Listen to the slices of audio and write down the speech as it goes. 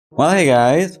Well, hey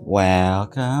guys,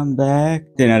 welcome back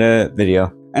to another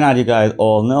video. And as you guys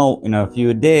all know, in a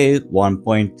few days,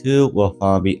 1.2 will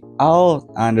finally be out,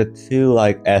 and the two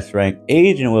S rank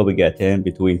agent will be getting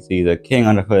between Caesar King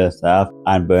on the first half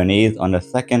and Burnice on the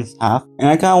second half. And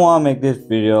I kind of want to make this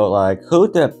video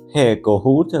who to pick or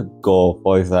who to go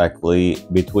for exactly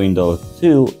between those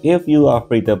two if you are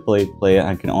free to play player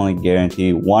and can only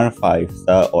guarantee one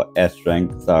 5-star or S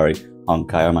rank. Sorry. On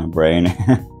my brain.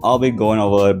 I'll be going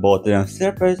over both of them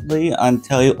separately and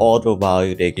tell you all the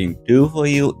value they can do for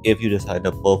you if you decide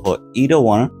to pull for either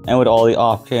one. And with all the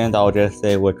options, I'll just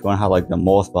say which one has the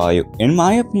most value in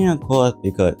my opinion, of course,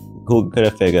 because who could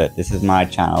have figured this is my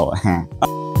channel.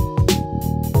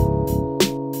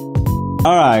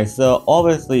 Alright, so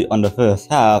obviously on the first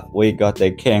half, we got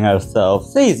the king herself,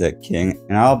 Caesar King,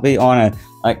 and I'll be honest,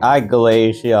 I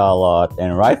glacier a lot,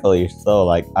 and rightfully so.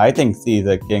 I think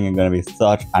Caesar King is gonna be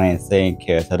such an insane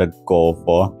character to go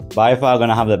for. By far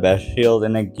gonna have the best shield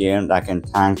in the game that can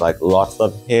tank lots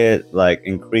of hits,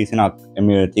 increasing our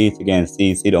immunity against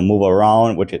CC to move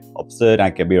around, which is absurd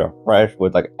and can be refreshed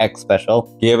with X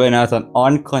special, giving us an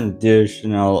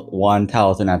unconditional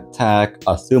 1000 attack,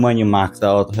 assuming you max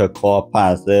out her core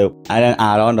passive, and then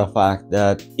add on the fact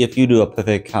that if you do a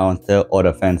perfect counter or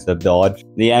defensive dodge,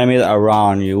 the enemies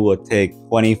around you will take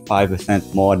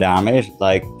 25% more damage.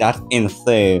 That's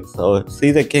insane. So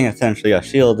Caesar King essentially a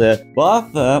shielded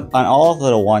buffer, and also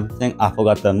the one thing I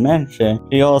forgot to mention,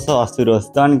 she also a pseudo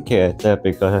stun character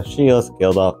because her shield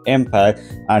scaled up impact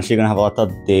and she's gonna have a lot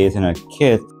of days in her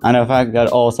kit, and the fact that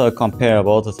also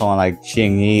comparable to someone like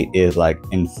Chingy is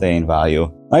insane value.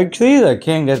 Caesar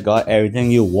King just got everything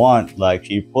you want.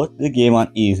 She put the game on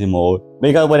easy mode,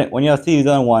 because when you're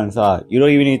Season 1 side, you don't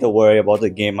even need to worry about the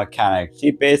game mechanics.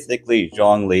 She basically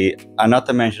Zhongli, and not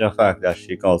to mention the fact that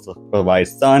she can also provide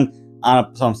stun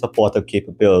and some supportive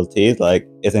capabilities.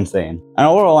 It's insane. And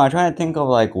overall, I'm trying to think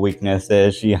of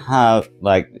weaknesses she have.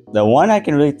 The one I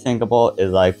can really think about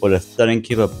is for the stunning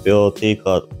capability,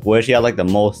 cause where she has the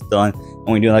most stun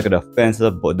when we do a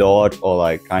defensive dodge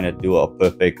or trying to do a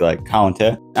perfect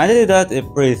counter. I think that is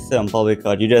pretty simple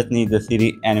because you just need to see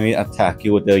the enemy attack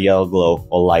you with their yellow glow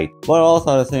or light. But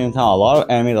also at the same time, a lot of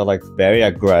enemies are very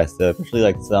aggressive,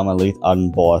 especially some elite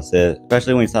bosses,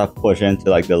 especially when you start pushing to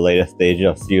the later stages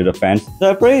of shield defense.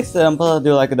 So it's pretty simple to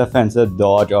do a defensive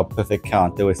dodge or perfect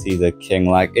counter with Caesar King.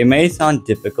 It may sound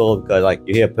difficult because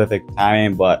you hear perfect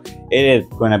timing, but it is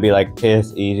gonna be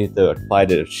piss easy to apply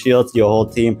the shield to your whole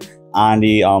team and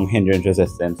the hindrance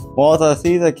resistance. Also,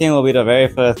 Caesar King will be the very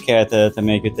first character to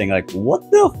make you think what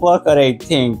the fuck are they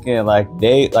thinking?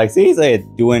 Caesar is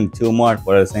doing too much,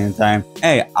 but at the same time,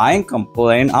 hey, I ain't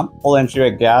complaining, I'm pulling shit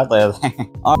regardless.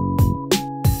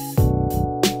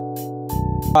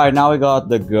 Alright, now we got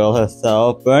the girl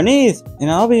herself, Burnice.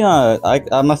 I'll be honest,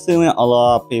 I'm assuming a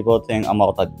lot of people think I'm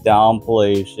about to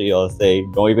downplay she or say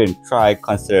don't even try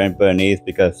considering Burnice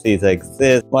because Caesar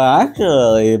exists. But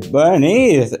actually,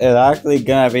 Burnice is actually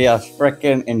gonna be a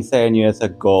freaking insane unit to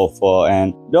go for.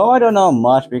 And though I don't know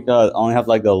much because I only have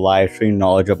the live stream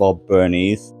knowledge about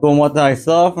Burnice, from what I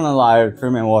saw from the live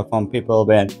stream and what from people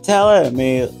been telling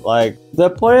me, to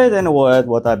put it in words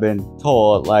what I've been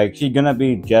told, she's gonna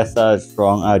be just as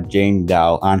strong as Jane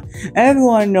Dao, and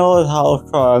everyone knows how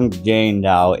strong Jane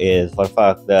Dao is for the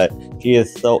fact that she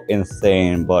is so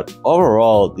insane. But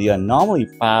overall, the anomaly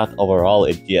path overall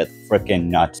is just freaking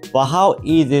nuts. But how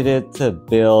easy it is to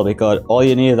build, because all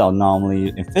you need is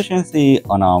anomaly efficiency,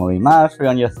 anomaly mastery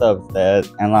on your subset,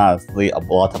 and lastly a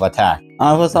lot of attack.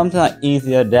 And for something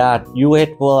easier that you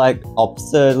hit for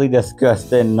absurdly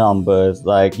disgusting numbers.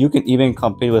 You can even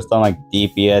compete with some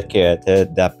DPS characters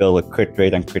that build with crit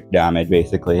rate and crit damage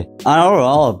basically. And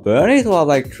overall, Burnice will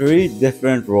have 3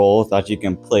 different roles that you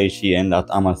can play she in, that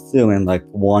I'm assuming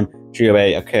one, she will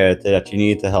be a character that you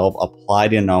need to help apply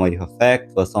the anomaly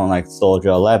effect for someone like Soldier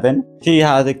 11. She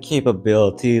has the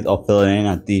capabilities of filling in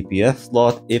a DPS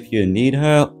slot if you need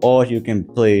her, or you can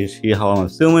play she, how I'm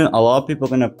assuming a lot of people are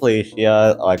gonna play she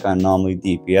as an anomaly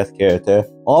DPS character.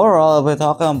 Overall, if we're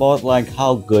talking about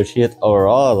how good she is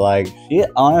overall, she is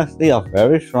honestly a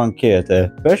very strong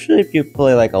character, especially if you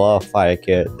play a lot of fire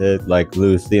characters like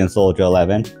Lucy and Soldier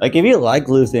 11. If you like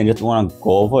Lucy and just want to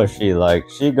go for she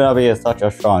gonna be such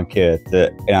a strong character,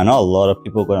 and I know a lot of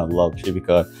people gonna love she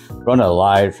because from the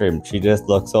live stream she just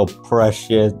looks so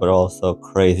precious but also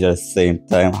crazy at the same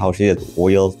time. How she just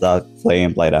wields that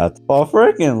flames like that. For a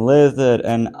freaking lizard,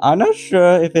 and I'm not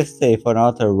sure if it's safe or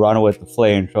not to run with the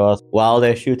flamethrowers while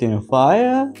they're shooting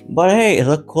fire. But hey, it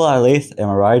looked cool at least, am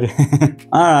I right?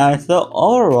 Alright, so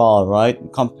overall, right,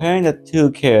 comparing the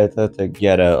two characters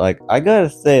together, like I gotta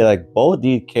say, like both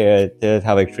these characters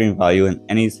have extreme value in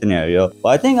any scenario. But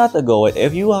I think I have to go with,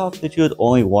 if you have to choose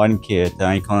only one character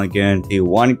and you can only guarantee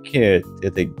one character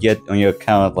to get on your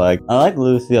account, like I like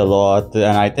Lucy a lot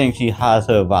and I think she has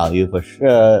her value for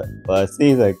sure, but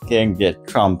Caesar King just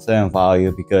trumps her in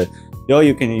value because though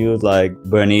you can use like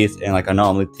Burnice in like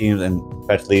anomaly teams and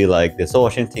especially like the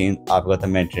Ocean team, I forgot to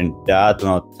mention that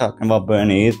when I was talking about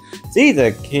Burnice.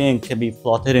 Caesar King can be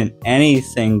plotted in any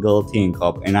single team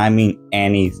comp, and I mean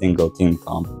any single team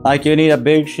comp. Like you need a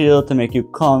big shield to make you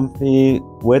comfy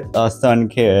with a stun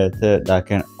character that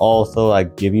can also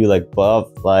like give you like buff.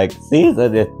 Like Caesar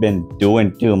has been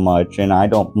doing too much and I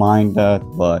don't mind that,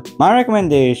 but my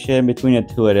recommendation between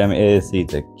the two of them is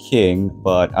Caesar King.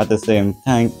 But at the same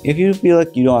time, if you feel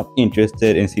like you're not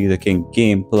interested in Caesar King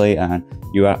gameplay and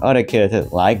you have other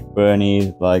characters like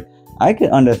Burnice, like I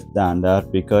can understand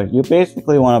that because you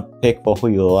basically want to pick for who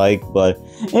you like, but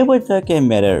it would take a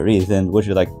meta reason, which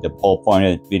is like the whole point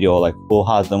of the video, like who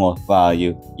has the most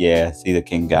value. Yeah, Caesar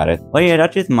King got it. But yeah,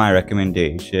 that's just my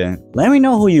recommendation. Let me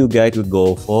know who you guys would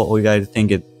go for, or you guys think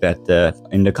it's better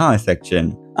in the comment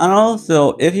section. And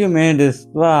also, if you made this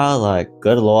far, like,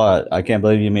 good lord, I can't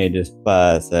believe you made this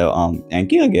far. So,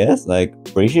 thank you, I guess. Like,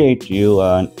 appreciate you.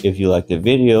 And if you like the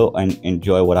video and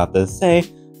enjoy what I have to say,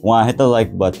 want to hit the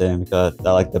like button because that's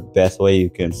like the best way you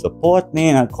can support me.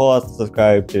 And of course,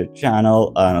 subscribe to the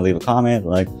channel and leave a comment,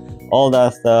 like all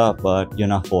that stuff, but you're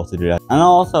not forced to do that. And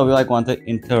also, if you like want to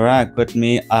interact with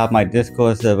me, I have my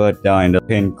Discord server down in the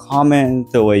pinned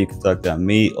comment, so where you can talk to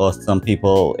me or some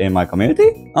people in my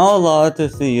community. I would love to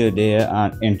see you there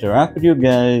and interact with you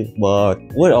guys. But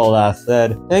with all that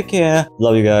said, take care,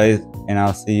 love you guys, and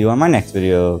I'll see you on my next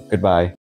video. Goodbye.